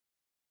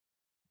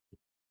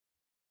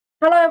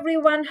Hello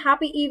everyone,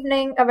 happy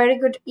evening, a very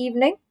good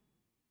evening.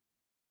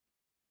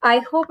 I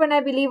hope and I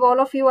believe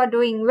all of you are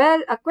doing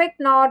well. A quick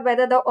nod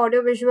whether the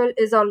audio visual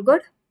is all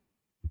good.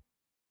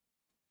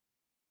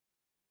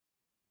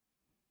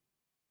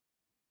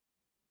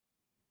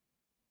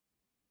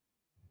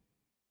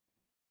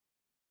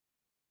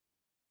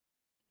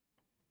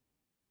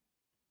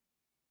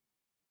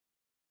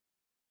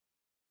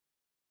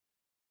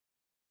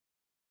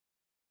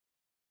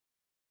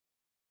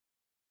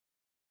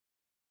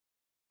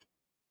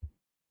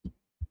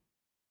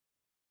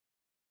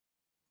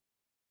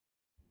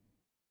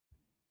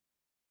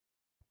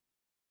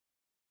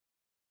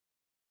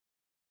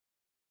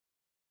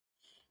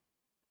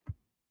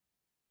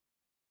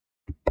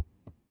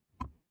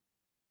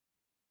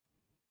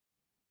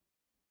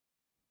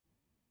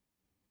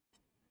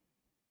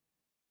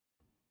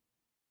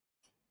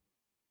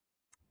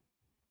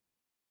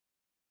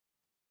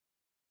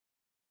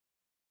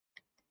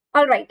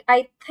 All right,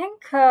 I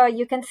think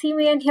you can see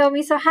me and hear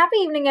me. So happy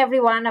evening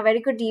everyone, a very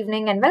good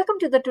evening and welcome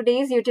to the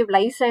today's YouTube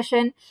live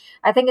session.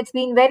 I think it's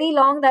been very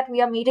long that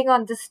we are meeting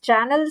on this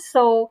channel.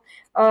 So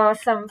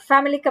some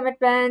family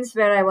commitments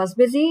where I was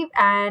busy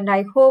and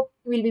I hope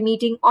we'll be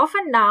meeting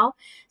often now.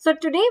 So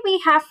today we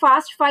have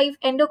Fast 5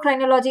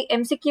 Endocrinology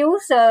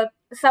MCQs.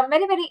 Some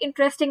very, very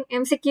interesting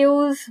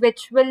MCQs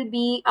which will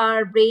be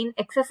our brain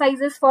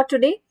exercises for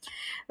today.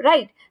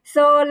 Right.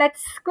 So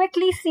let's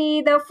quickly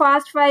see the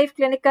Fast 5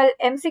 clinical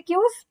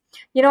MCQs.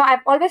 I've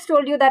always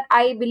told you that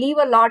I believe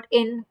a lot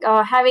in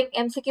having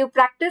MCQ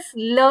practice,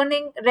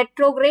 learning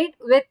retrograde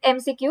with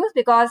MCQs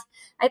because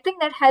I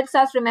think that helps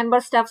us remember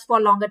stuffs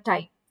for longer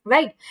time.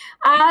 Right.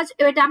 आज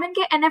vitamin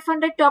के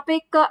NF100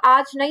 topic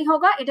आज नहीं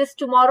होगा. It is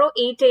tomorrow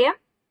 8 a.m.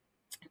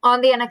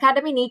 on the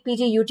Unacademy NEET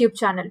PG YouTube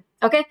channel.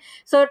 Okay,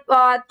 so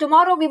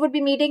tomorrow we would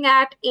be meeting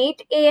at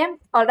 8 a.m.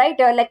 All right,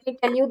 let me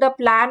tell you the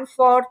plan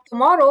for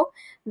tomorrow.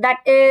 That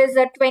is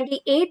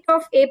 28th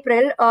of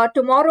April.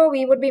 Tomorrow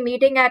we would be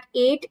meeting at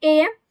 8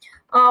 a.m.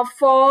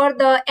 For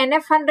the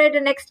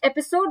NF100 next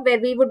episode where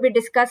we would be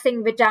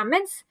discussing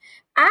vitamins.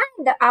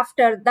 And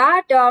after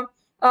that,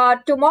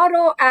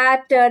 tomorrow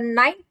at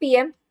 9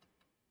 p.m.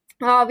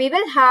 We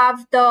will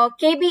have the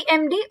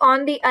KBMD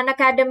on the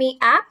Unacademy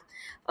app.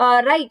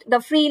 Right,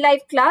 the free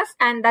live class,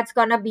 and that's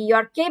gonna be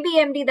your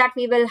KBMD that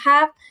we will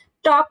have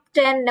top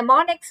 10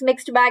 mnemonics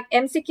mixed bag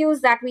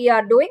MCQs that we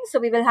are doing. So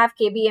we will have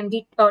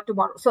KBMD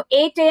tomorrow. So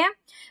 8 a.m.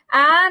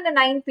 and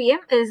 9 p.m.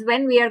 is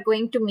when we are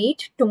going to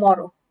meet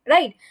tomorrow.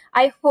 Right,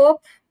 I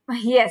hope.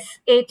 Yes,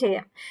 8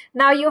 a.m.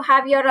 Now you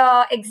have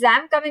your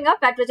exam coming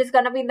up, which is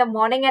gonna be in the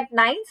morning at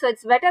 9. So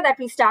it's better that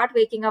we start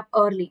waking up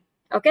early.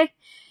 Okay.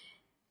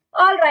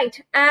 All right,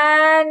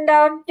 and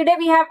today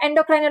we have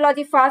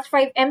Endocrinology Fast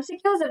 5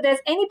 MCQs. If there's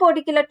any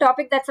particular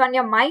topic that's on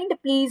your mind,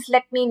 please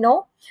let me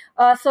know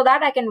so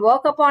that I can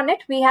work upon it.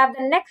 We have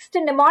the next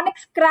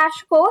mnemonics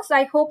crash course.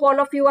 I hope all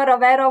of you are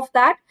aware of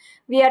that.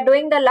 We are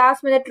doing the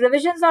last minute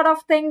revision sort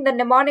of thing, the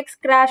mnemonics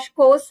crash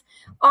course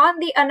on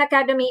the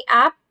Unacademy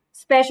app.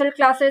 Special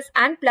classes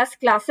and plus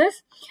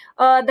classes.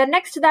 The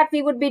next that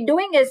we would be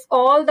doing is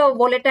all the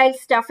volatile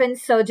stuff in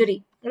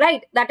surgery.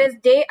 Right, that is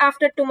day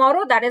after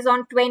tomorrow. That is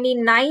on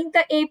 29th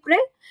April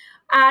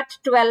at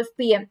 12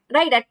 p.m.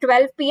 Right, at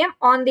 12 p.m.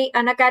 on the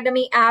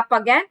Unacademy app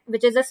again,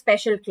 which is a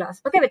special class.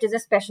 Okay, which is a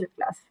special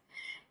class.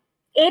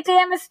 8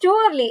 a.m. is too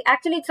early.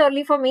 Actually, it's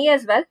early for me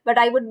as well, but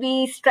I would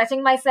be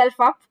stretching myself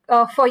up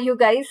for you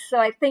guys. So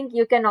I think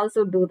you can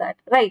also do that.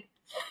 Right.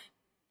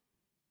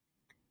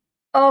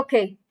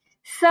 Okay.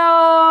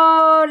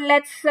 So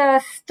let's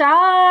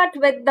start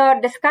with the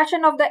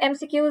discussion of the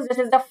MCQs. This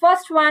is the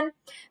first one.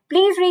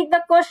 Please read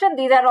the question.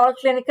 These are all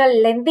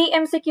clinical lengthy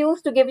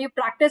MCQs to give you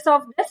practice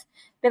of this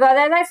because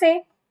as I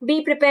say,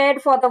 be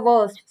prepared for the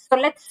worst. So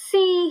let's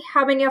see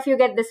how many of you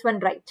get this one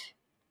right.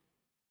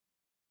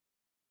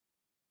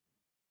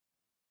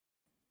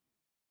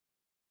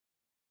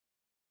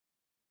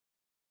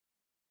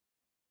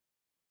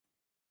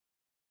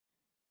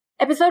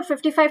 Episode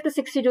 55 to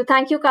 62.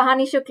 Thank you,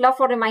 Kahani Shukla,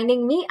 for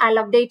reminding me. I'll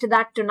update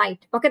that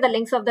tonight. Okay, the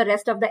links of the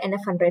rest of the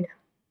NF100.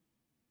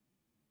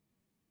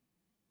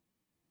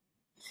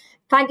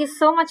 Thank you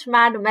so much,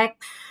 Mad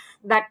Max.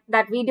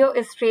 That video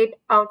is straight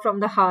out from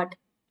the heart.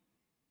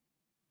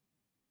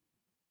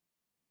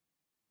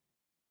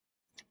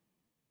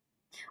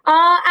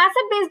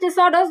 Acid-based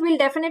disorders we'll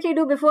definitely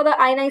do before the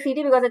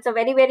I9CT because it's a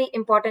very, very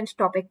important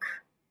topic.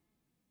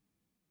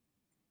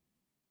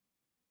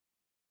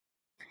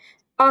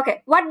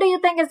 Okay, what do you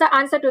think is the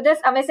answer to this?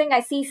 Amazing,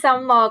 I see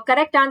some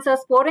correct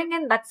answers pouring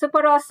in. That's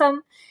super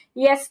awesome.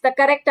 Yes, the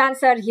correct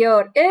answer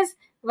here is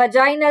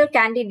vaginal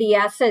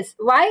candidiasis.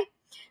 Why?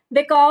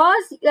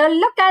 Because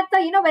look at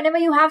the, whenever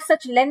you have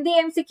such lengthy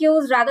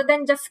MCQs, rather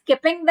than just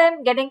skipping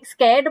them, getting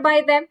scared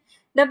by them,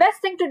 the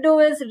best thing to do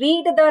is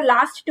read the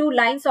last two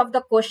lines of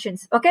the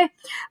questions. Okay,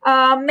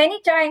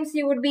 many times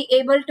you would be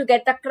able to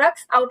get the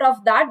crux out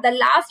of that, the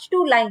last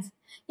two lines.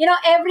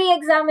 Every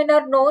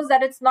examiner knows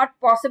that it's not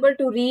possible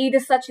to read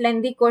such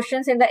lengthy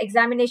questions in the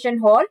examination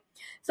hall.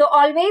 So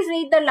always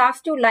read the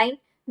last two lines.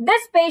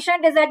 This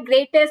patient is at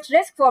greatest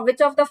risk for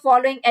which of the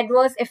following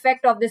adverse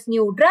effect of this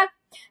new drug?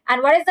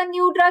 And what is the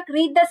new drug?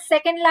 Read the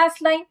second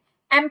last line.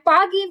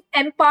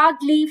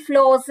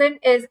 Empagliflozin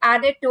is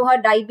added to her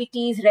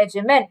diabetes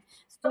regimen.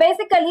 So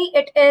basically,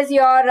 it is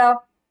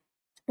your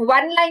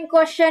one line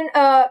question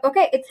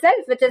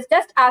itself, which is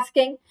just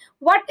asking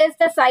what is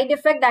the side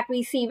effect that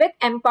we see with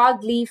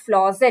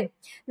empagliflozin.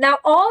 Now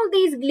all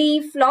these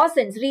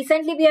gliflozins,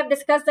 recently we have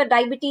discussed the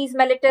diabetes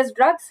mellitus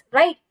drugs,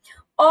 right?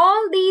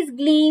 All these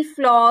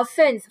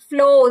gliflozins,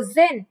 flow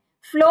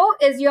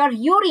is your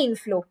urine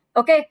flow.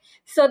 Okay,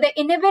 so they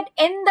inhibit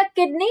in the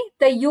kidney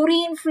the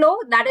urine flow.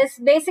 That is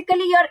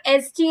basically your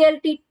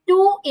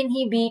SGLT2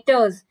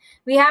 inhibitors.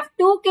 We have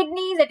two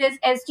kidneys. It is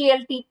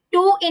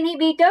SGLT2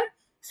 inhibitor,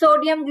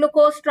 sodium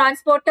glucose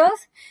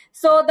transporters.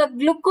 So the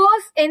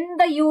glucose in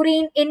the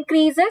urine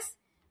increases.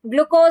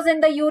 Glucose in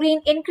the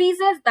urine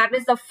increases. That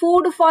is the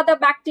food for the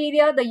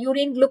bacteria, the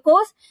urine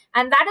glucose.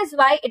 And that is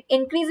why it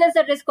increases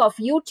the risk of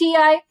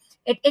UTI.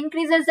 It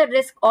increases the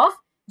risk of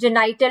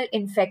genital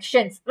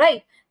infections,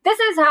 right? This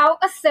is how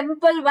a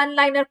simple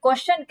one-liner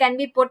question can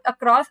be put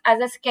across as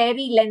a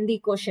scary, lengthy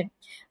question,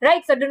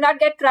 right? So do not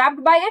get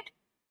trapped by it.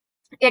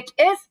 It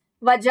is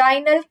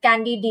vaginal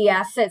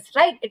candidiasis,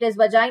 right? It is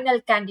vaginal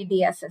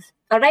candidiasis,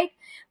 all right?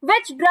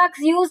 Which drugs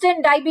used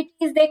in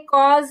diabetes, they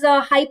cause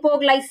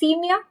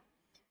hypoglycemia?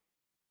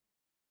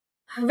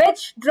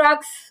 Which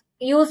drugs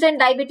used in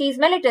diabetes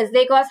mellitus,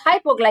 they cause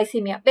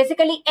hypoglycemia?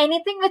 Basically,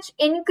 anything which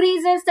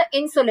increases the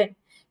insulin.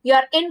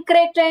 Your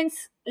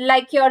incretins,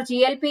 like your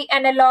GLP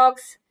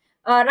analogs,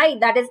 right?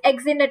 That is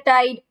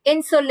exenatide,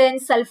 insulin,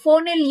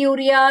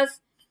 sulfonylureas.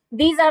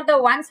 These are the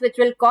ones which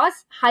will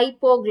cause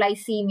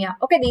hypoglycemia.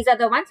 Okay, these are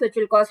the ones which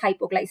will cause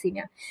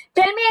hypoglycemia.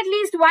 Tell me at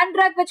least one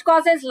drug which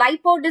causes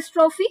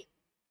lipodystrophy.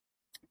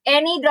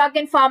 Any drug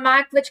in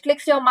pharmac which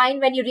clicks your mind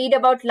when you read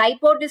about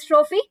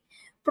lipodystrophy.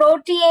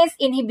 Protease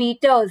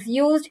inhibitors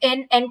used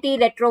in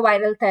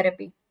antiretroviral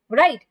therapy,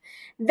 right?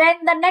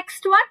 Then the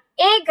next one,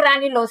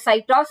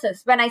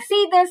 agranulocytosis. When I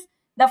see this,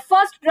 the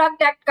first drug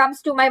that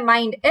comes to my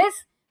mind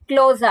is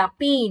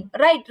clozapine,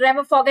 right?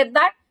 Never forget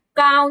that.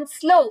 Count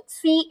slow,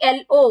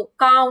 CLO,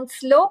 count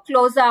slow,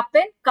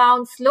 clozapine,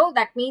 count slow.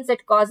 That means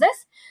it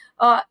causes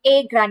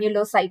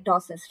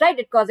agranulocytosis, right?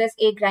 It causes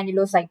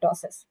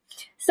agranulocytosis.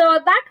 So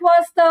that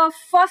was the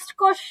first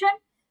question.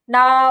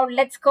 Now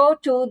let's go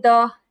to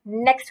the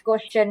next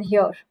question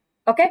here.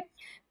 Okay,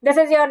 this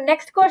is your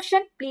next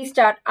question. Please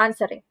start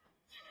answering.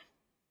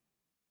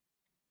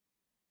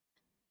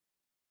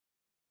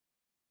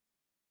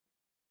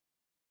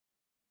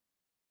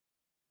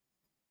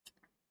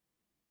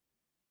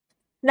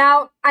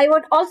 Now, I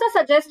would also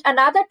suggest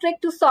another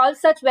trick to solve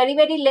such very,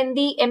 very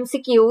lengthy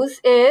MCQs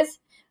is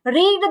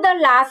read the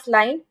last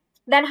line,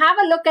 then have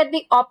a look at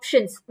the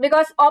options,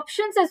 because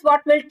options is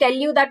what will tell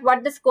you that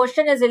what this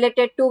question is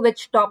related to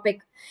which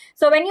topic.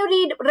 So when you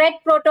read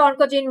red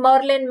proto-oncogene,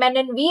 Merlin,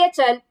 menin,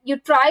 VHL, you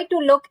try to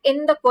look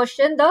in the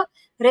question the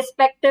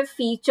respective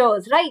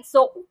features, right?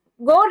 So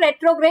go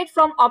retrograde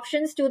from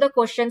options to the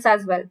questions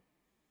as well.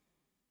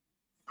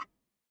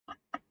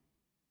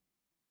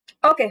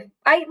 Okay,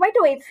 why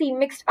do I see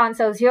mixed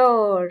answers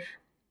here?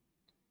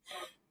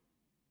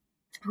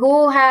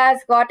 Who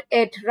has got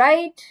it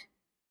right?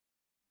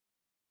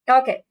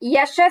 Okay,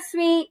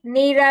 Yashasvi,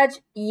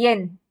 Neeraj,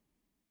 Yin.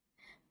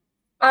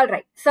 All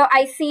right, so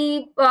I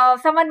see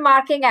someone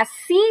marking as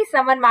C,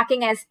 someone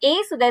marking as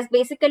A. So there's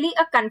basically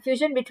a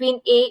confusion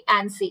between A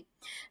and C.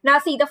 Now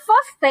see, the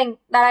first thing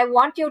that I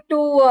want you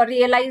to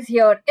realize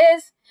here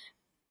is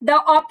the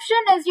option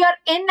is your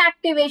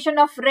inactivation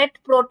of red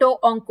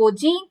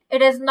proto-oncogene.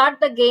 It is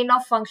not the gain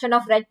of function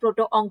of red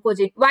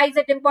proto-oncogene. Why is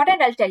it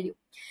important? I'll tell you.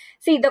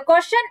 See, the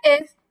question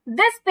is,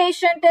 this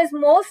patient is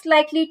most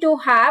likely to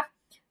have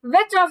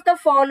which of the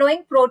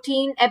following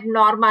protein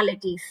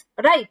abnormalities,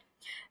 right?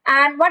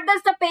 And what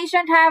does the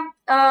patient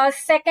have?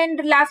 Second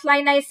last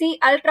line I see,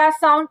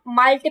 ultrasound,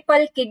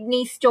 multiple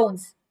kidney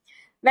stones.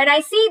 When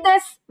I see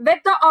this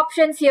with the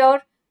options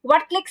here,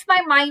 what clicks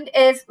my mind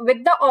is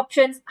with the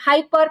options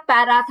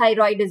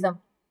hyperparathyroidism,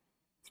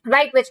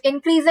 right, which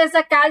increases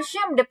the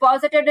calcium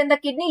deposited in the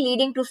kidney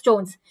leading to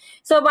stones.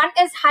 So one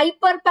is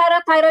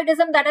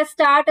hyperparathyroidism that I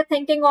start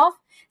thinking of.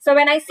 So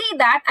when I see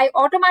that, I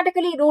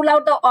automatically rule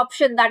out the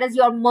option that is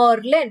your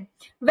Merlin.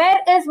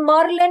 Where is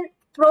Merlin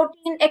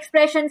protein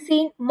expression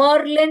seen?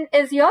 Merlin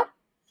is your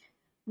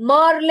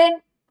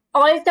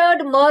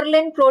altered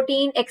Merlin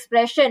protein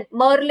expression.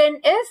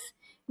 Merlin is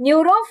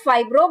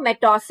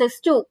neurofibromatosis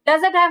 2.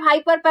 Does it have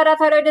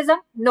hyperparathyroidism?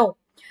 No.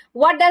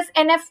 What does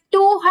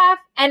NF2 have?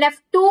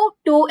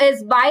 NF2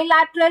 is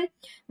bilateral.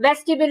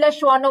 Vestibular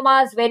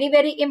schwannoma is very,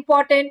 very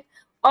important.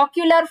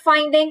 Ocular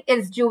finding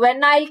is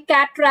juvenile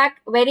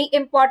cataract, very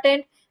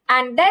important.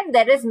 And then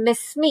there is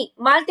MISME,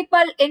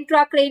 multiple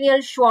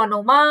intracranial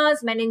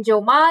schwannomas,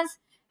 meningiomas,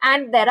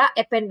 and there are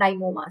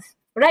ependymomas,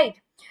 right?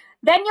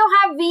 Then you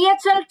have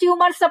VHL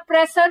tumor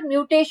suppressor,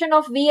 mutation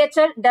of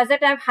VHL. Does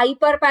it have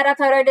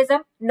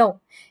hyperparathyroidism?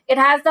 No. It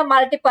has the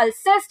multiple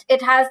cyst.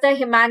 It has the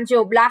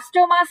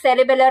hemangioblastoma,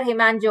 cerebellar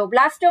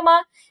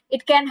hemangioblastoma.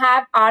 It can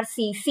have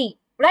RCC,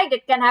 right?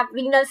 It can have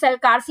renal cell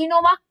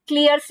carcinoma,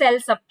 clear cell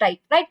subtype,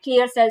 right?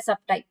 Clear cell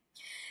subtype.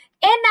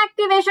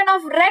 Inactivation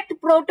of RET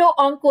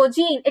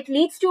proto-oncogene, it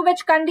leads to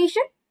which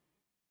condition?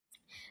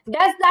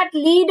 Does that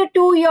lead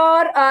to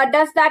your,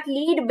 does that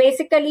lead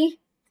basically,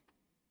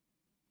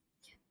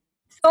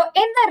 so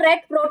in the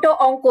RET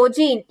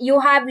proto-oncogene,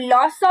 you have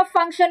loss of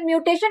function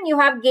mutation, you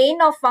have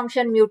gain of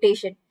function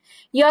mutation.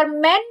 Your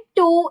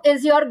MEN2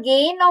 is your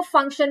gain of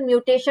function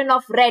mutation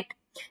of RET.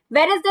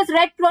 Where is this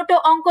RET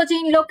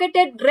proto-oncogene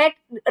located?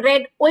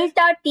 Red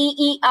ulta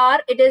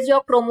TER, it is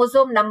your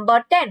chromosome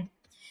number 10.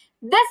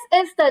 This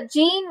is the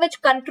gene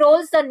which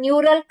controls the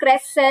neural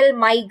crest cell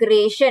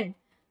migration.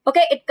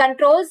 Okay, it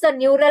controls the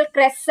neural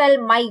crest cell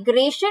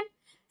migration.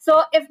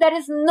 So if there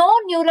is no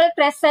neural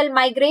crest cell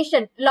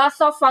migration,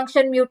 loss of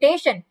function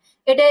mutation,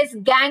 it is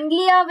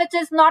ganglia which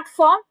is not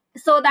formed.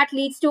 So that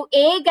leads to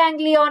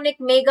aganglionic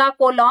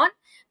megacolon.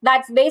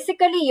 That's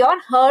basically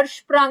your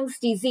Hirschsprung's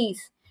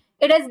disease.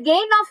 It is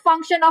gain of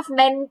function of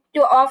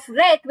MEN2 of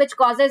RET which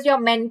causes your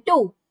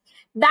MEN2.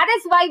 That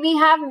is why we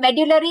have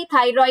medullary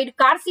thyroid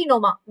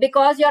carcinoma,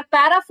 because your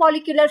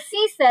parafollicular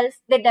C cells,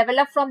 they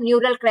develop from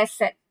neural crest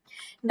cell.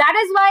 That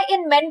is why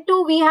in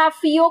MEN2 we have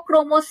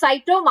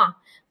pheochromocytoma,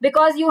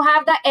 because you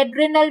have the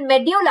adrenal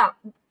medulla.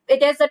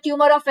 It is a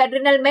tumor of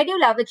adrenal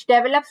medulla which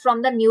develops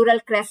from the neural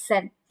crest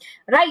cell,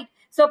 right?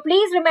 So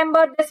please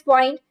remember this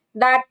point,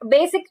 that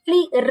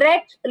basically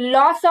RET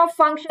loss of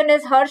function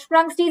is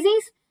Hirschsprung's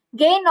disease,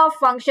 gain of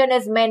function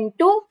is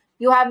MEN2.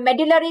 You have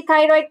medullary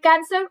thyroid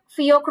cancer,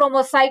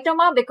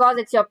 pheochromocytoma, because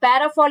it's your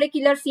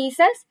parafollicular C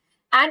cells,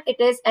 and it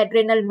is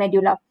adrenal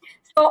medulla.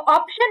 So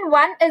option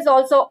 1 is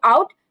also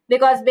out,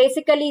 because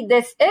basically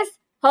this is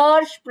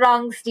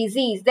Hirschsprung's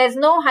disease. There's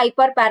no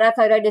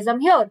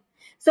hyperparathyroidism here.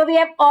 So we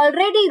have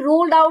already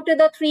ruled out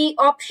the 3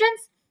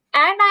 options,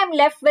 and I'm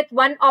left with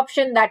one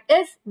option, that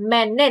is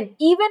menin.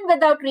 Even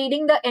without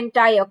reading the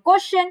entire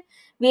question,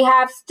 we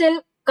have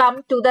still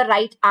come to the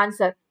right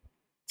answer.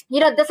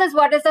 This is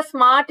what is the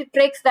smart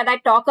tricks that I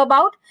talk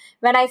about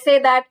when I say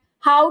that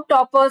how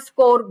toppers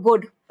score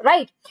good,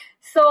 right?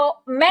 So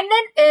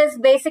menin is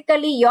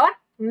basically your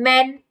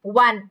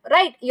men1,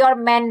 right? Your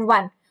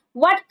men1.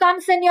 What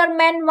comes in your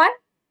men1?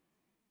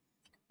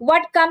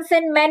 What comes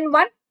in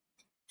men1?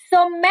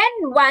 So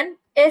men1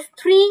 is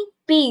 3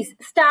 P's.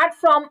 Start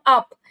from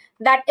up.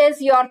 That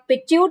is your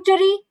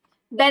pituitary.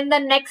 Then the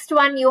next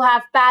one you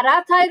have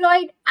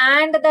parathyroid,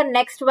 and the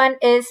next one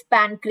is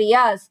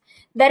pancreas.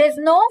 There is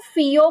no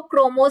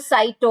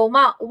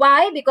pheochromocytoma.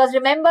 Why? Because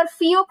remember,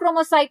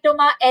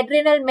 pheochromocytoma,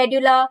 adrenal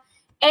medulla,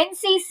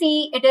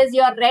 NCC, it is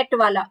your ret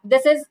wala.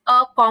 This is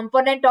a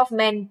component of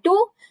men2,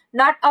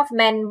 not of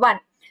men1.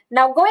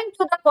 Now going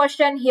to the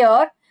question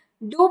here,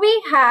 do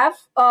we have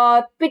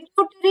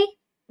pituitary?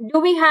 Do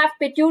we have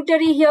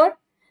pituitary here?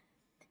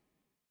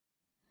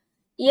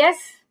 Yes.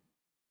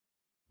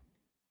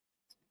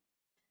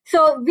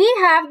 So we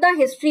have the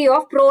history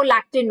of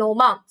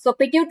prolactinoma. So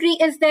pituitary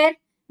is there.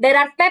 There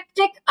are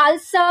peptic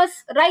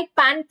ulcers, right?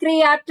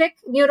 Pancreatic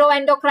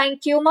neuroendocrine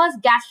tumors,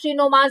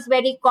 gastrinoma is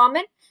very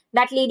common,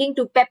 that leading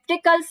to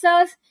peptic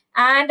ulcers.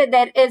 And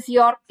there is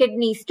your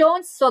kidney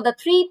stones. So the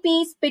 3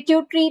 P's,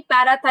 pituitary,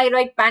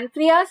 parathyroid,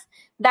 pancreas,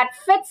 that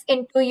fits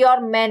into your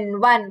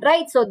MEN1,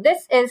 right? So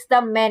this is the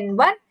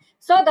MEN1.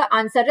 So the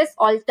answer is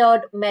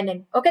altered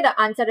menin. Okay, the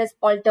answer is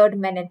altered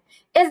menin.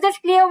 Is this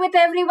clear with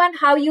everyone,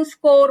 how you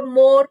score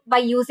more by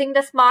using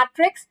the smart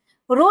tricks?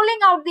 Ruling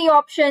out the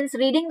options,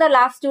 reading the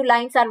last 2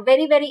 lines are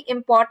very, very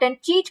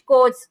important cheat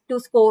codes to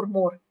score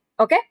more.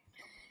 Okay.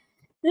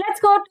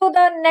 Let's go to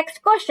the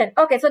next question.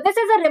 Okay, so this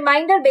is a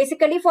reminder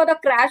basically for the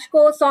crash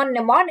course on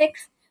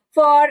mnemonics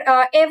for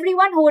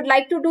everyone who would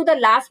like to do the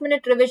last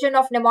minute revision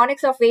of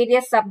mnemonics of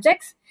various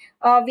subjects.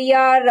 We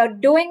are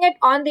doing it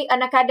on the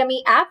Unacademy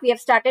app. We have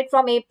started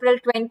from April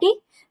 20.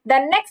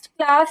 The next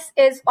class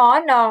is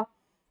on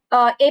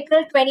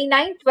April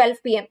 29,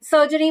 12 p.m.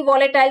 Surgery,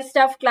 volatile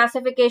stuff,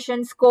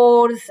 classification,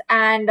 scores,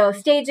 and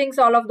stagings,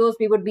 all of those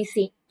we would be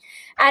seeing.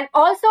 And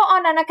also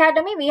on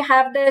Unacademy, we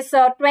have this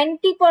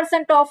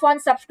 20% off on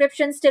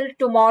subscriptions till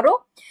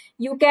tomorrow.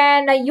 You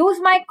can use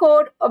my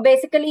code,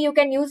 basically you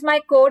can use my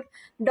code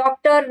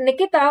Dr.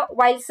 Nikita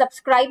while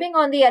subscribing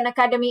on the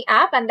Unacademy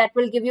app, and that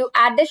will give you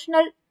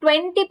additional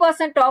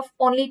 20% off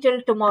only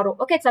till tomorrow.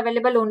 Okay, it's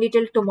available only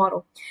till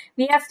tomorrow.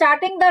 We are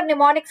starting the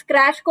mnemonics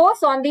crash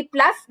course on the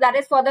plus, that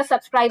is for the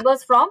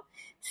subscribers from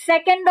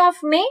 2nd of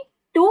May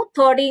to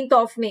 13th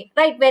of May,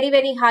 right? Very,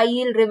 very high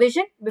yield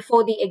revision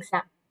before the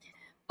exam.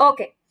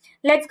 Okay,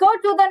 let's go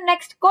to the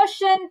next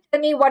question.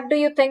 Tell me, what do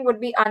you think would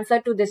be answer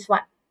to this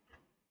one?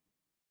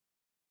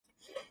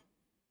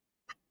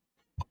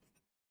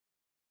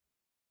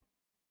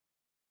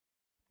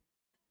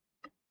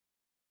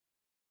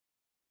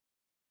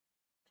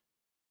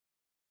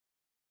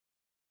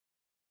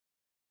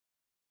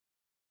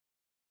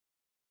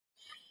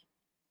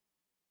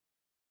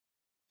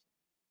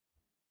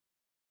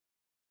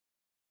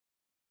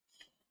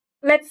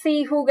 Let's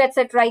see who gets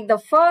it right the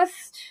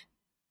first.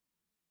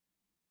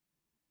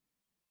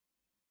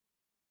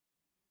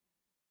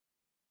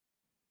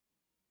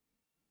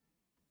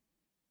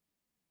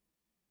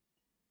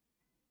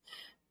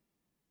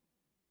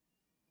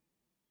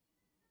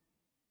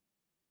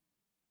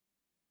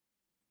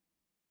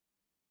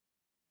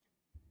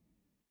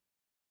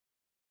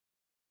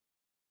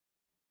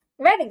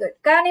 Very good.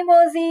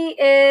 Kanimozi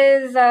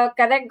is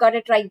correct, got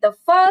it right the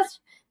first.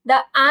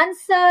 The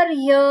answer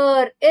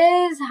here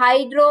is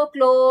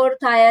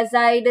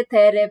hydrochlorothiazide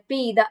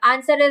therapy. The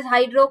answer is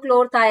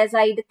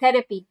hydrochlorothiazide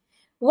therapy.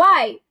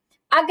 Why?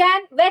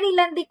 Again, very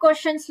lengthy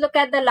questions. Look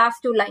at the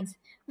last two lines.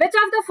 Which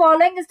of the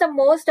following is the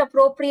most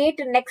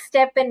appropriate next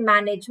step in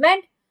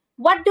management?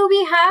 What do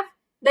we have?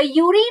 The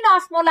urine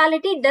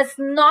osmolality does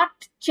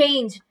not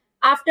change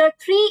after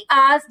 3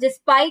 hours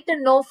despite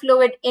no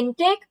fluid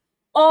intake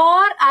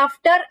or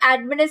after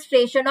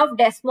administration of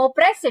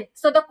desmopressin.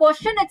 So the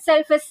question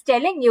itself is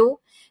telling you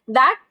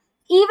that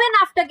even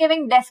after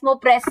giving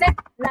desmopressin,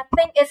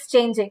 nothing is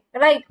changing,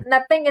 right?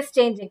 Nothing is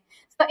changing.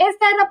 So is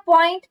there a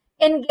point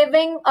in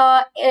giving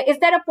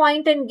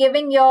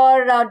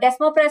your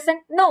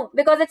desmopressin? No,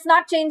 because it's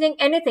not changing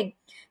anything.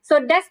 So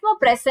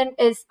desmopressin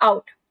is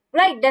out,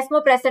 right?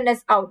 Desmopressin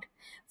is out.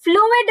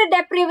 Fluid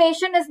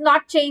deprivation is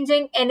not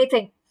changing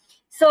anything.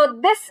 So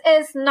this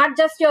is not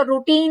just your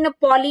routine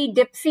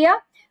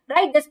polydipsia,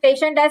 right? This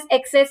patient has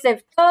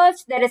excessive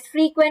thirst. There is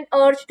frequent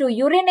urge to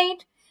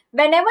urinate.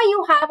 Whenever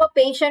you have a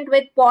patient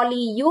with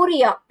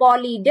polyuria,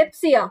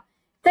 polydipsia,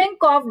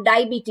 think of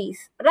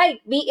diabetes,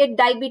 right? Be it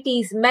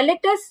diabetes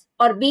mellitus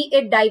or be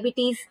it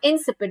diabetes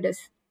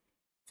insipidus,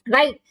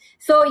 right?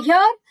 So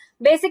here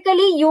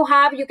basically you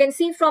can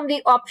see from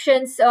the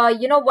options,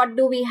 what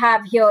do we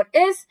have here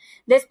is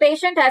this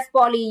patient has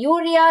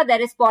polyuria,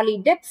 there is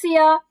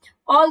polydipsia,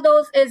 all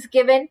those is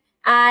given,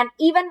 and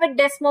even with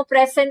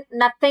desmopressin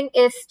nothing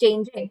is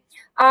changing.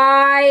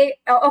 I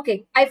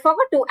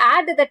forgot to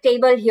add the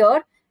table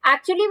here.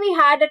 Actually we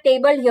had a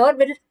table here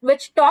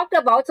which talked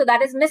about, so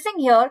that is missing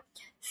here,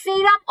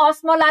 serum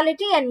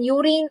osmolality and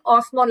urine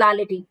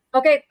osmolality.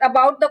 Okay,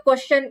 about the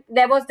question,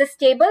 there was this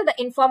table, the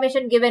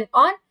information given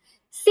on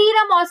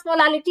serum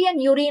osmolality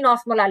and urine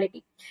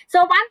osmolality.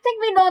 So one thing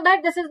we know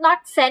that this is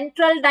not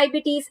central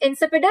diabetes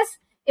insipidus.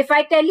 If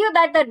I tell you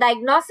that the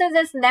diagnosis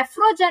is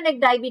nephrogenic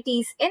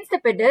diabetes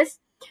insipidus,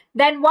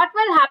 then what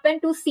will happen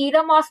to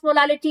serum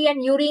osmolality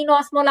and urine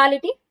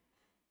osmolality?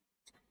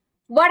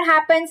 What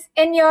happens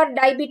in your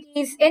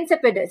diabetes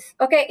insipidus?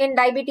 Okay, in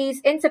diabetes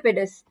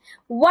insipidus,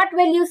 what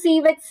will you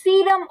see with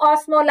serum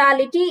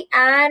osmolality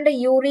and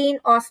urine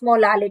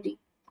osmolality?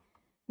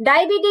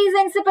 Diabetes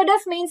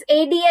insipidus means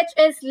ADH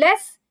is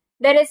less.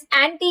 There is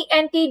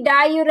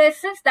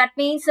anti-diuresis. That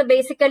means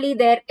basically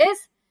there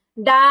is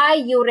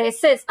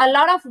diuresis. A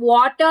lot of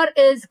water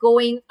is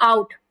going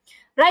out,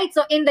 right?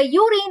 So in the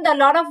urine, a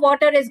lot of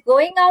water is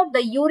going out.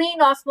 The urine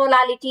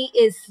osmolality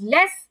is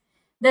less.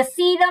 The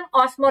serum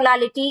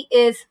osmolality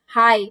is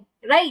high,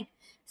 right?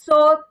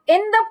 So in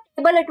the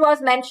table, it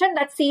was mentioned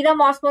that serum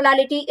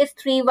osmolality is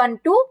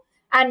 312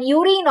 and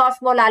urine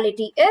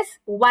osmolality is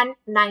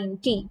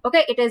 190.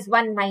 Okay, it is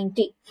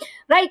 190,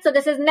 right? So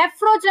this is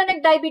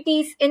nephrogenic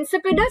diabetes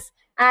insipidus,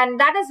 and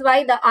that is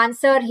why the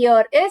answer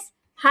here is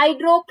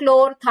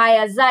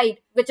hydrochlorothiazide,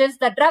 which is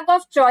the drug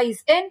of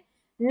choice in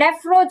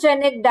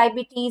nephrogenic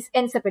diabetes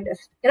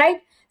insipidus,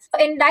 right? So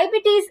in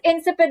diabetes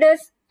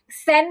insipidus,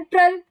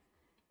 central,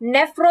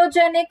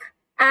 nephrogenic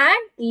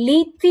and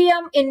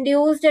lithium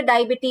induced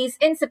diabetes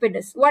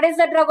insipidus. What is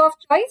the drug of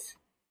choice?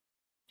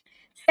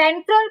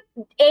 Central,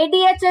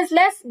 ADH is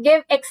less,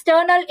 give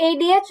external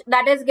ADH,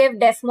 that is give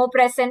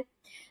desmopressin.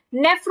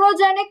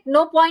 Nephrogenic,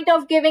 no point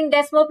of giving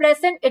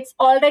desmopressin, it's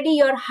already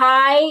your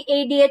high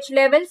ADH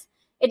levels.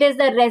 It is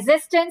the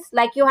resistance,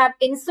 like you have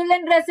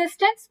insulin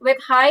resistance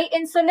with high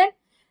insulin.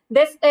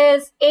 This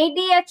is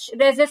ADH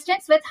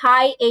resistance with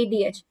high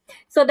ADH.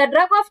 So the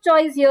drug of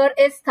choice here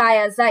is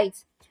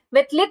thiazides.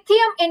 With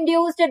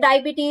lithium-induced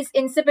diabetes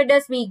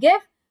insipidus, we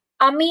give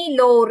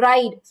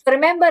amiloride. So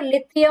remember,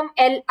 lithium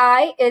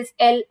Li is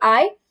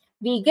Li.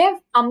 We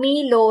give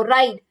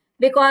amiloride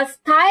because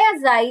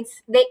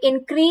thiazides, they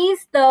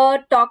increase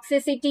the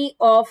toxicity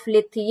of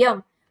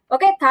lithium.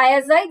 Okay,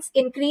 thiazides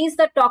increase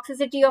the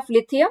toxicity of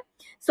lithium.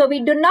 So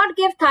we do not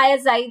give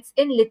thiazides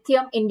in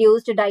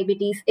lithium-induced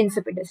diabetes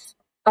insipidus.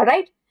 All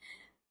right.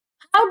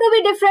 How do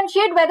we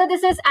differentiate whether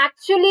this is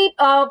actually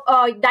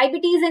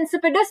diabetes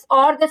insipidus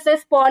or this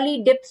is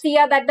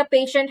polydipsia that the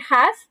patient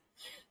has?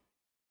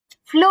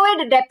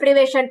 Fluid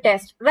deprivation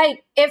test,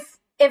 right? If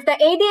the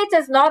ADH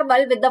is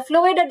normal, with the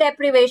fluid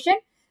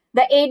deprivation,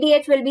 the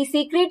ADH will be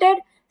secreted.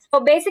 So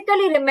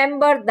basically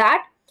remember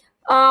that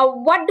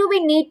what do we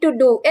need to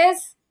do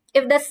is,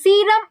 if the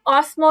serum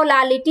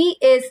osmolality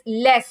is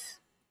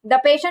less, the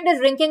patient is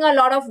drinking a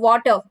lot of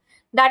water,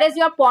 that is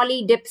your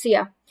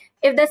polydipsia.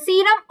 If the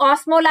serum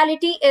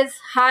osmolality is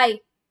high,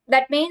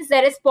 that means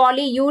there is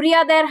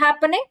polyuria there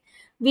happening.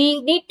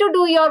 We need to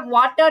do your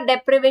water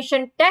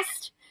deprivation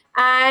test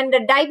and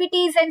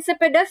diabetes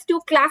insipidus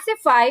to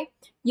classify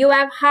you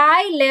have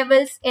high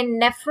levels in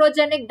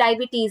nephrogenic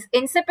diabetes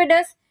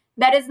insipidus.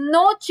 There is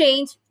no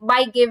change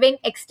by giving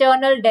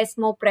external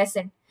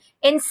desmopressin.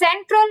 In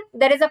central,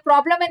 there is a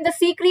problem in the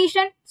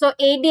secretion, so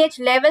ADH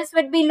levels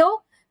would be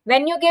low.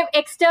 When you give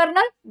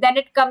external, then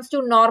it comes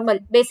to normal.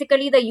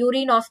 Basically, the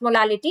urine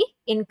osmolality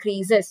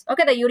increases.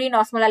 Okay, the urine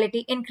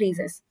osmolality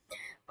increases.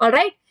 All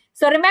right.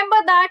 So remember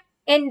that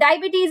in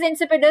diabetes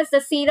insipidus,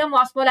 the serum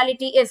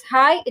osmolality is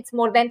high. It's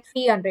more than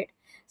 300.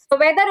 So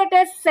whether it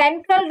is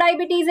central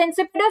diabetes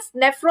insipidus,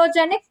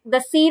 nephrogenic,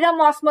 the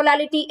serum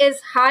osmolality is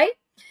high.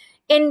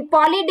 In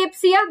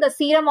polydipsia, the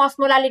serum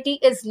osmolality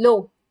is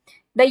low.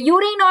 The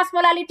urine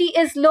osmolality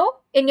is low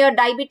in your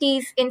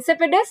diabetes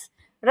insipidus,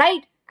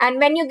 right? And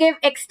when you give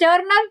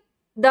external,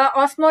 the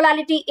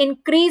osmolality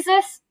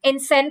increases. In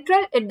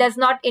central, it does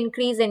not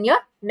increase in your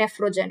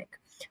nephrogenic.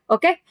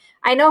 Okay,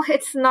 I know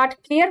it's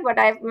not clear, but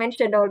I've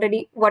mentioned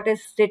already what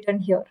is written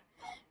here.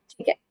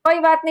 Okay,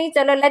 koi baat nahi.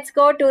 Chalo, let's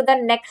go to the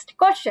next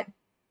question.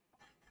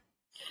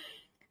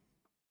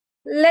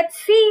 Let's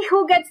see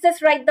who gets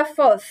this right the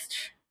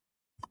first.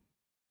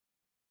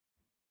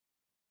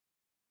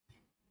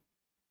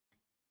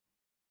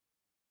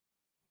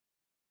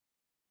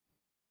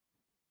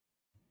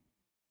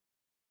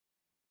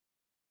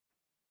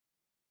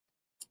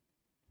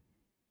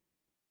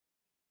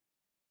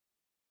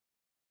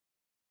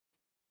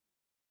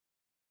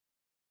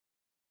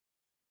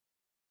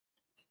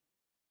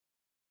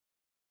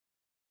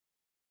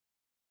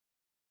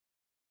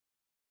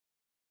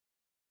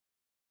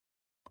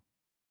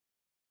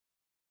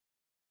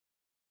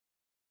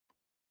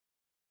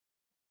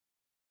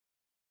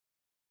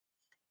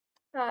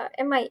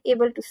 Am I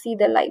able to see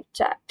the live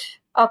chat?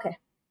 Okay.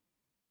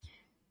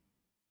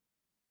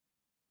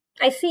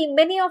 I see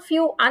many of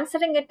you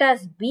answering it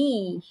as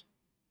B.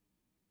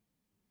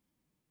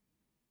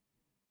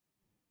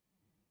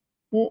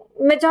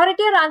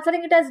 Majority are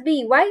answering it as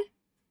B. Why?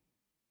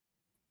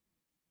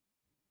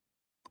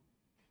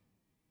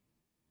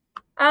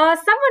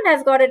 Someone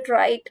has got it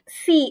right.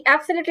 C,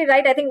 absolutely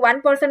right. I think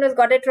one person has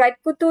got it right.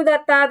 Kutu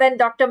Datta, then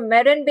Dr.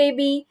 Marin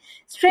Baby,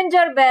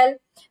 Stringer Bell.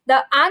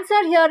 The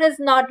answer here is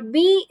not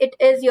B, it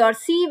is your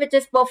C, which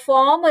is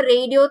perform a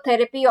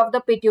radiotherapy of the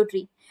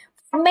pituitary.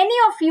 Many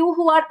of you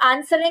who are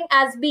answering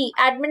as B,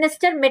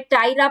 administer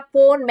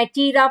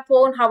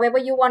metirapone, however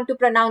you want to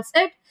pronounce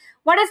it.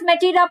 What is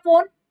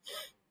metirapone?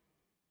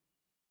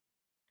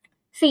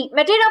 See,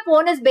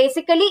 metirapone is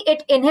basically,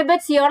 it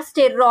inhibits your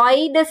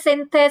steroid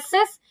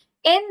synthesis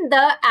in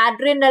the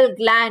adrenal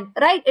gland,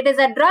 right? It is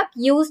a drug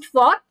used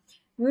for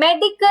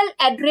medical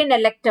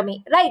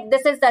adrenalectomy, right?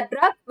 This is the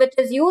drug which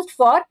is used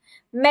for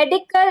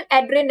medical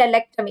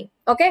adrenalectomy,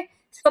 okay?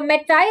 So,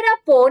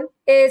 metirapone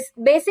is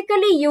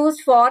basically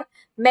used for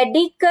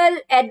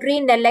medical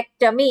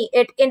adrenalectomy.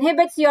 It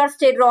inhibits your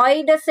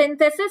steroid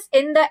synthesis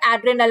in the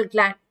adrenal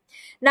gland.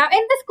 Now,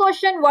 in this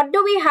question, what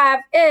do we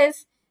have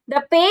is,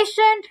 the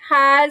patient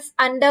has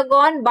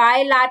undergone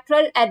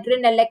bilateral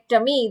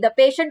adrenalectomy. The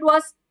patient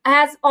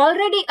has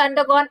already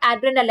undergone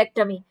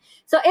adrenalectomy.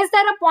 So, is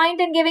there a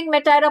point in giving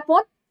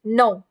metirapone?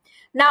 No.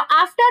 Now,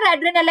 after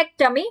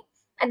adrenalectomy,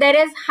 there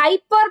is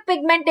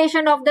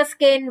hyperpigmentation of the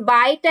skin,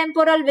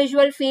 bitemporal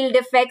visual field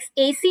defects,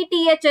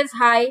 ACTH is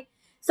high.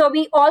 So,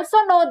 we also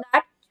know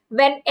that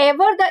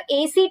whenever the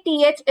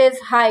ACTH is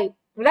high,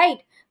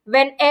 right?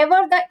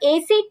 Whenever the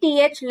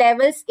ACTH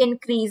levels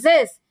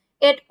increases,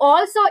 it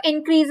also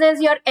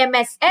increases your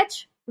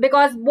MSH,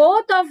 because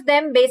both of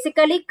them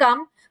basically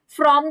come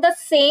from the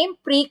same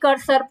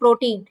precursor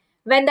protein.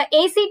 When the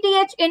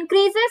ACTH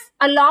increases,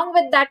 along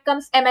with that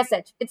comes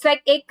MSH. It's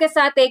like ek ke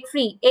saath ek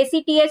free.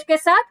 ACTH ke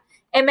saath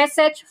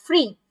MSH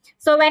free.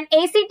 So when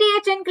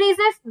ACTH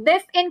increases,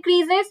 this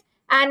increases,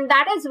 and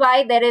that is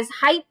why there is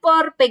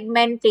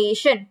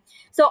hyperpigmentation.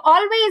 So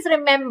always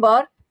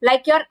remember,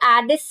 like your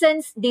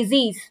Addison's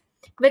disease,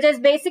 which is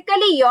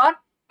basically your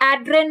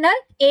adrenal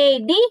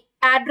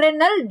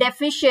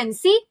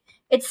deficiency.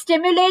 It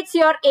stimulates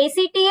your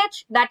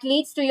ACTH, that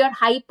leads to your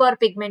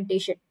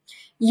hyperpigmentation.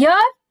 Here,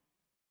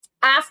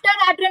 after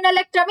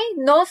adrenalectomy,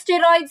 no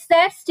steroids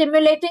there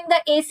stimulating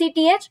the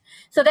ACTH.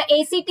 So the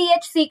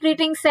ACTH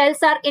secreting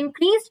cells are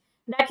increased.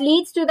 That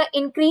leads to the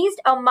increased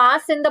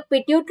mass in the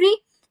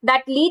pituitary.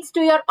 That leads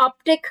to your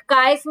optic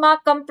chiasma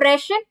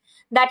compression.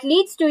 That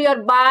leads to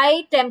your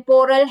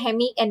bitemporal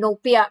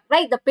hemianopia,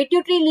 right? The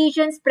pituitary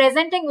lesions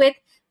presenting with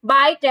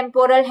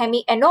bitemporal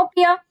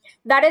hemianopia.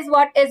 That is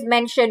what is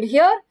mentioned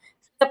here.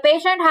 The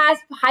patient has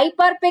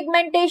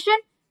hyperpigmentation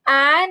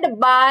and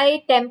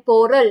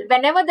bitemporal.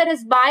 Whenever there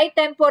is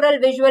bitemporal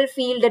visual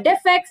field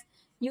defects,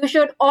 you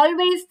should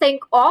always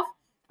think of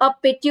a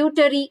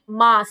pituitary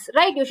mass,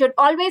 right? You should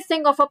always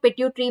think of a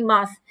pituitary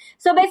mass.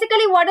 So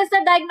basically, what is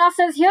the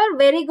diagnosis here?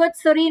 Very good,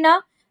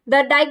 Surina.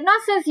 The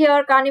diagnosis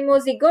here,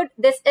 Kanimozi, good.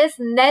 This is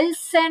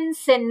Nelson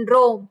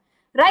syndrome,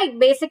 right?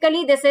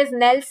 Basically, this is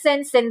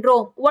Nelson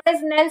syndrome. What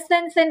is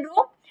Nelson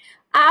syndrome?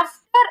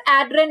 After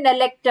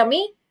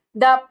adrenalectomy,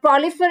 the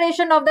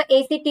proliferation of the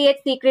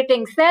ACTH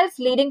secreting cells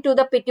leading to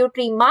the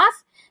pituitary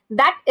mass,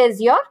 that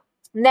is your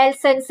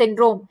Nelson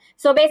syndrome.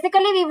 So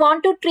basically we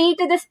want to treat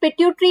this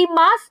pituitary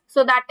mass.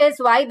 So that is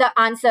why the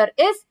answer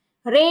is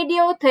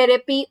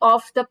radiotherapy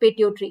of the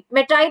pituitary.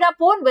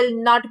 Metidapone will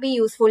not be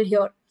useful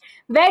here.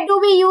 Where do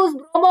we use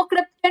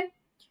bromocriptine?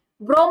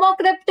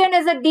 Bromocriptine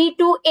is a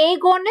D2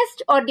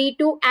 agonist or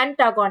D2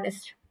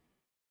 antagonist?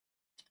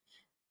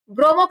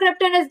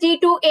 Bromocriptine is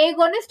D2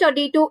 agonist or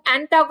D2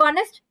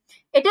 antagonist?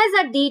 It is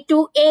a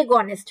D2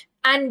 agonist.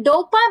 And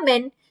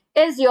dopamine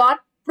is your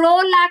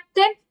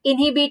prolactin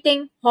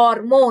inhibiting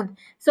hormone.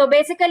 So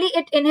basically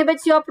it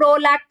inhibits your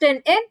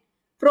prolactin in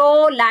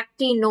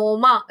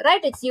prolactinoma,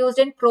 right? It's used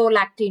in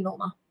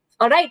prolactinoma.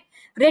 All right.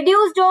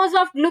 Reduced dose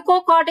of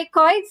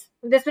glucocorticoids.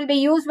 This will be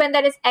used when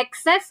there is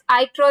excess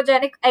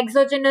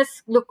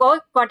exogenous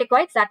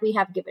glucocorticoids that we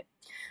have given.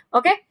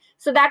 Okay.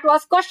 So that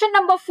was question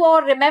number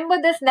 4.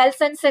 Remember this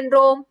Nelson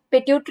syndrome,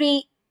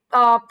 pituitary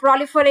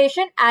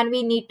proliferation, and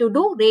we need to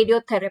do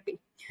radiotherapy.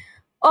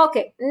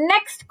 Okay,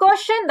 next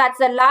question. That's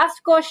the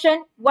last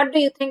question. What do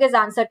you think is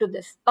answer to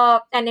this?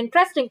 An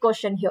interesting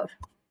question here.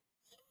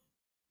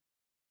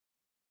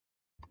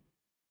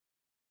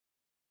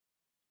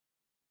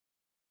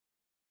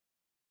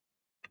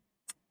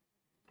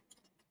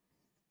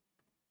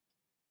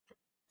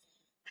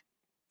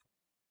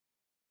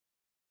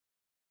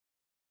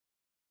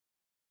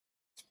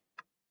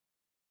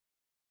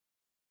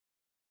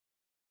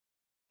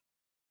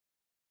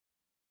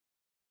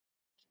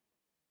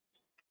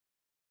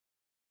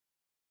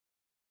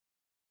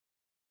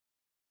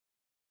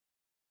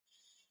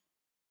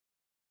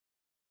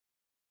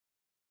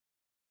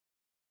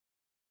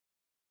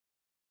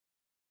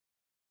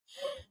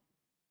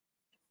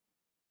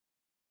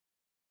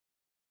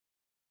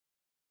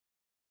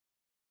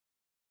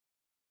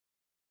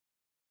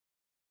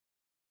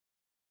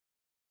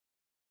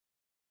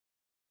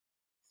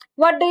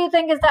 What do you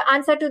think is the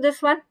answer to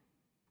this one?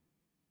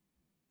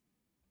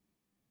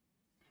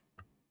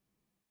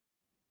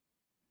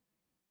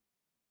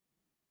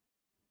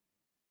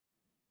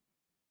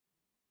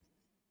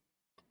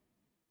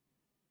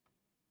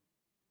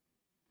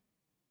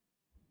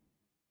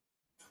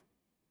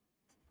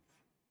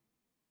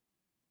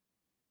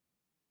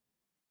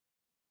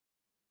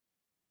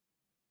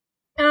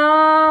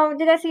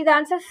 Did I see the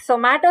answer?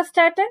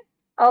 Somatostatin?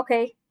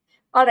 Okay.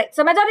 All right.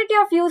 So majority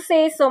of you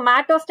say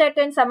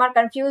somatostatin. Some are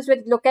confused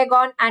with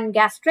glucagon and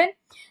gastrin.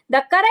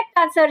 The correct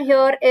answer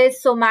here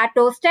is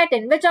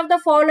somatostatin. Which of the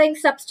following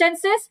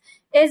substances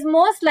is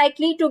most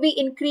likely to be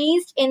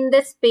increased in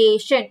this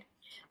patient?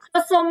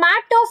 So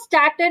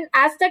somatostatin,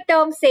 as the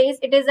term says,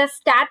 it is a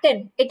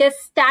statin. It is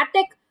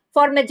static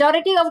for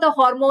majority of the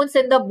hormones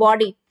in the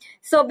body.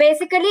 So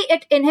basically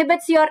it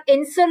inhibits your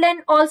insulin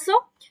also.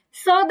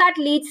 So that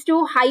leads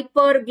to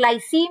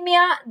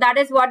hyperglycemia. That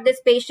is what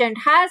this patient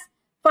has.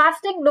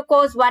 Fasting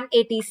glucose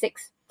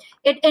 186.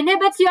 It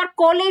inhibits your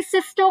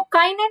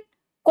cholecystokinin.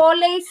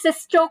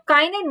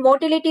 Cholecystokinin,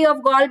 motility of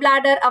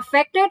gallbladder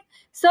affected.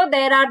 So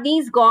there are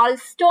these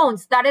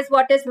gallstones. That is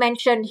what is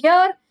mentioned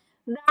here.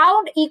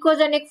 Round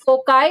echogenic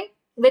foci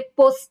with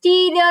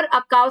posterior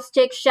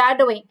acoustic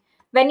shadowing.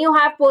 When you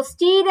have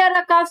posterior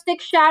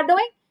acoustic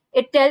shadowing,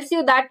 it tells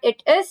you that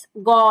it is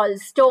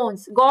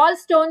gallstones.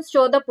 Gallstones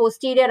show the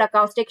posterior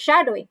acoustic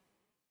shadowing.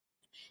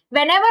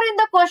 Whenever in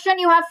the question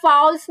you have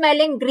foul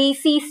smelling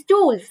greasy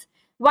stools,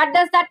 what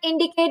does that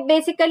indicate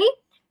basically?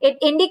 It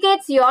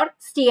indicates your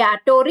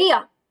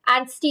steatorrhea.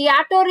 And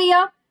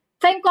steatorrhea,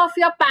 think of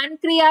your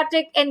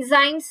pancreatic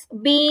enzymes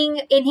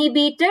being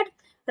inhibited,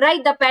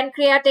 right? The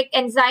pancreatic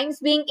enzymes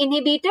being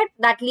inhibited,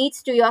 that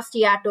leads to your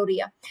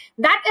steatorrhea.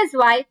 That is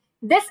why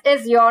this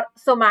is your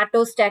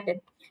somatostatin.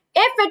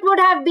 If it would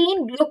have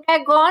been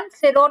glucagon,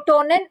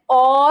 serotonin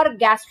or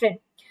gastrin,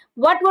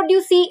 what would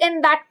you see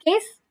in that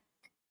case?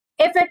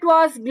 If it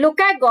was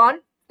glucagon,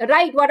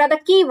 right, what are the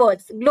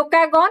keywords?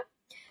 Glucagon,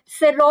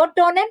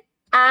 serotonin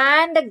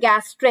and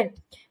gastrin.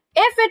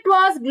 If it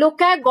was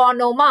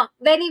glucagonoma,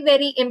 very,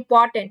 very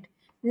important.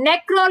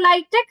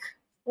 Necrolytic,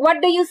 what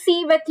do you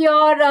see with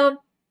your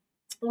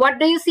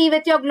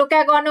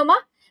glucagonoma?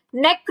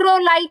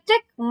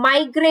 Necrolytic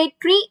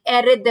migratory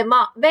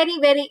erythema. Very,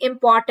 very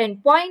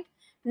important point.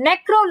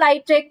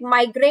 Necrolytic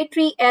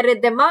migratory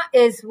erythema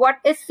is what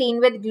is seen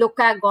with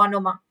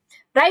glucagonoma,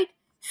 right?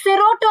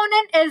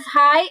 Serotonin is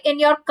high in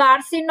your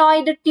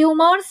carcinoid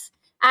tumors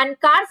and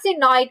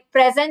carcinoid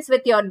presence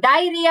with your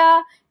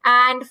diarrhea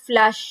and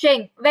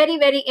flushing. Very,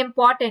 very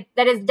important.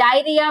 There is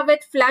diarrhea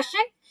with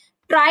flushing.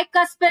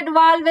 Tricuspid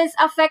valve is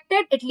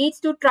affected. It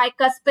leads to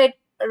tricuspid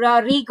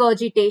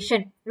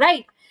regurgitation,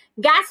 right?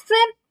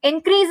 Gastrin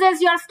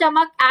increases your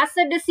stomach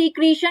acid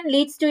secretion,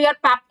 leads to your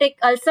peptic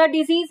ulcer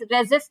disease,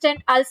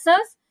 resistant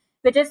ulcers,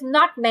 which is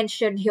not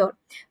mentioned here,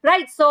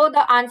 right? So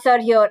the answer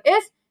here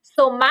is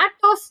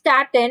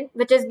somatostatin,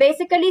 which is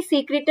basically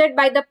secreted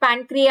by the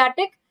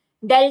pancreatic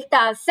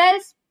delta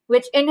cells,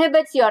 which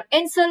inhibits your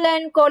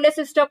insulin,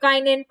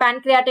 cholecystokinin,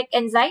 pancreatic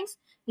enzymes,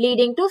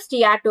 leading to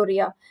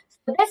steatorrhea.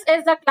 So this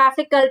is the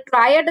classical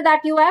triad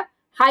that you have: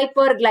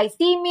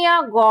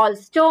 hyperglycemia,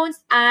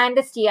 gallstones, and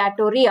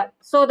steatorrhea.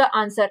 So the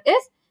answer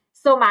is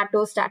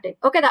Somatostatin.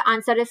 Okay, the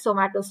answer is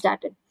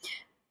somatostatin.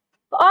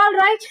 All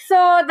right,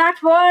 so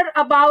that were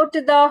about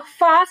the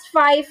fast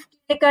 5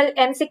 clinical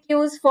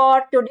MCQs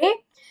for today.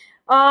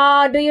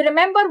 Do you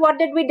remember what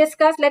did we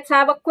discuss? Let's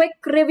have a quick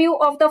review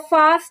of the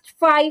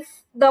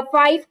the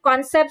five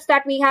concepts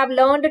that we have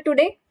learned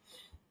today.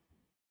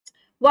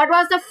 What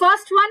was the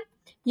first one?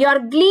 Your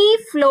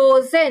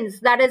gliflozins,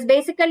 that is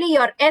basically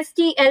your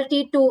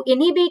SGLT2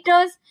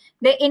 inhibitors.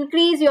 They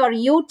increase your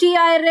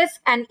UTI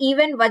risk and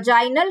even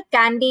vaginal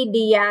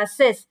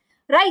candidiasis.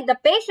 Right, the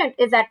patient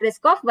is at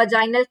risk of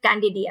vaginal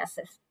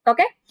candidiasis.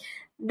 Okay.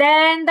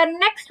 Then the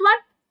next one,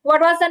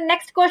 what was the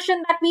next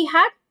question that we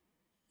had?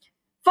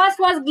 First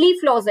was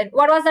gliflozin.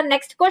 What was the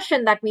next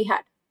question that we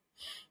had?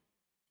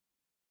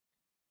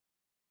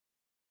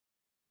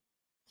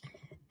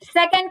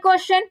 Second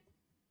question.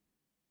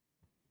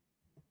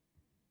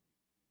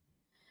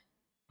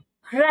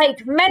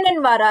 Right,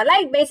 menin-vara,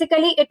 right?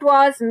 Basically, it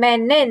was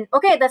menin.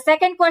 Okay, the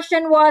second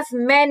question was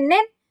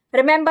menin.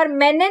 Remember,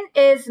 menin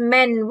is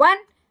men1.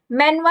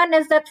 Men1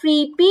 is the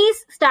 3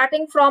 P's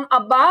starting from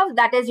above.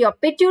 That is your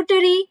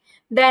pituitary,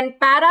 then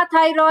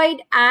parathyroid,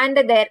 and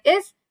there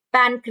is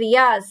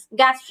pancreas.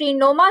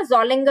 Gastrinoma,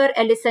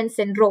 Zollinger-Ellison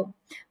syndrome.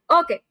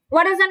 Okay,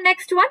 what is the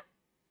next one?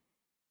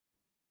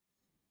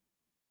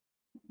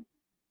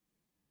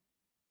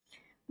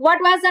 What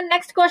was the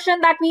next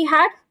question that we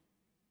had?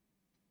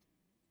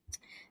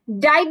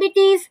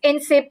 Diabetes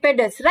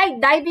insipidus, right?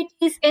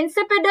 Diabetes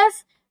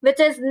insipidus, which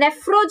is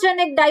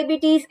nephrogenic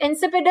diabetes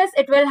insipidus,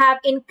 it will have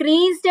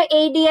increased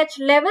ADH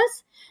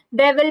levels.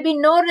 There will be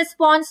no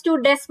response to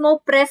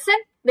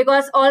desmopressin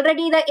because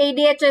already the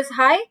ADH is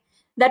high.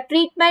 The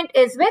treatment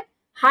is with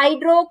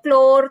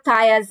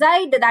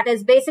hydrochlorothiazide, that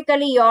is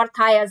basically your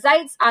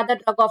thiazides are the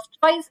drug of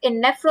choice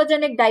in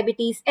nephrogenic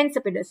diabetes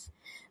insipidus.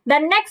 The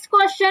next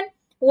question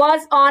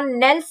was on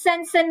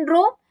Nelson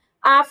syndrome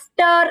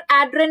after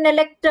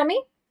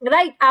adrenalectomy.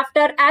 Right,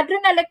 after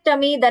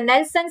adrenalectomy, the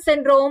Nelson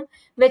syndrome,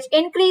 which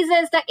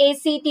increases the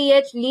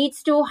ACTH,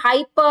 leads to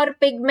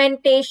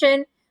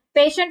hyperpigmentation.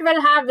 Patient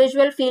will have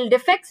visual field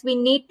defects. We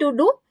need to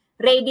do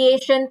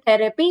radiation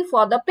therapy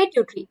for the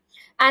pituitary.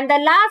 And the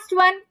last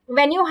one,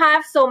 when you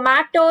have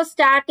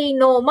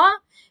somatostatinoma,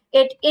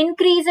 it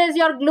increases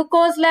your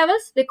glucose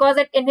levels because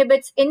it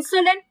inhibits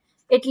insulin.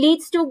 It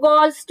leads to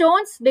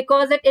gallstones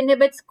because it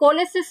inhibits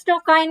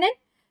cholecystokinin.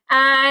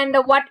 And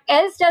what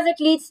else does it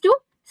lead to?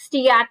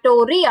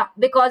 Steatorrhea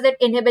because it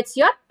inhibits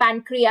your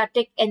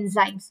pancreatic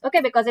enzymes. Okay,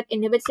 because it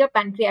inhibits your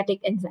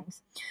pancreatic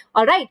enzymes.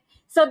 All right.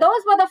 So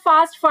those were the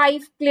fast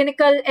 5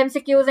 clinical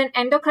MCQs in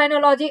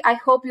endocrinology. I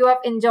hope you have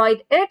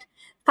enjoyed it.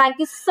 Thank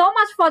you so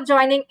much for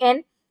joining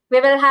in.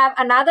 We will have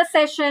another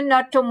session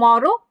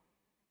tomorrow.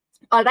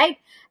 All right.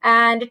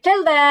 And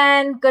till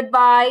then,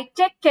 goodbye.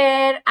 Take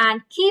care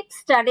and keep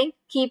studying,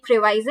 keep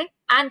revising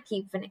and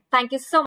keep winning. Thank you so much.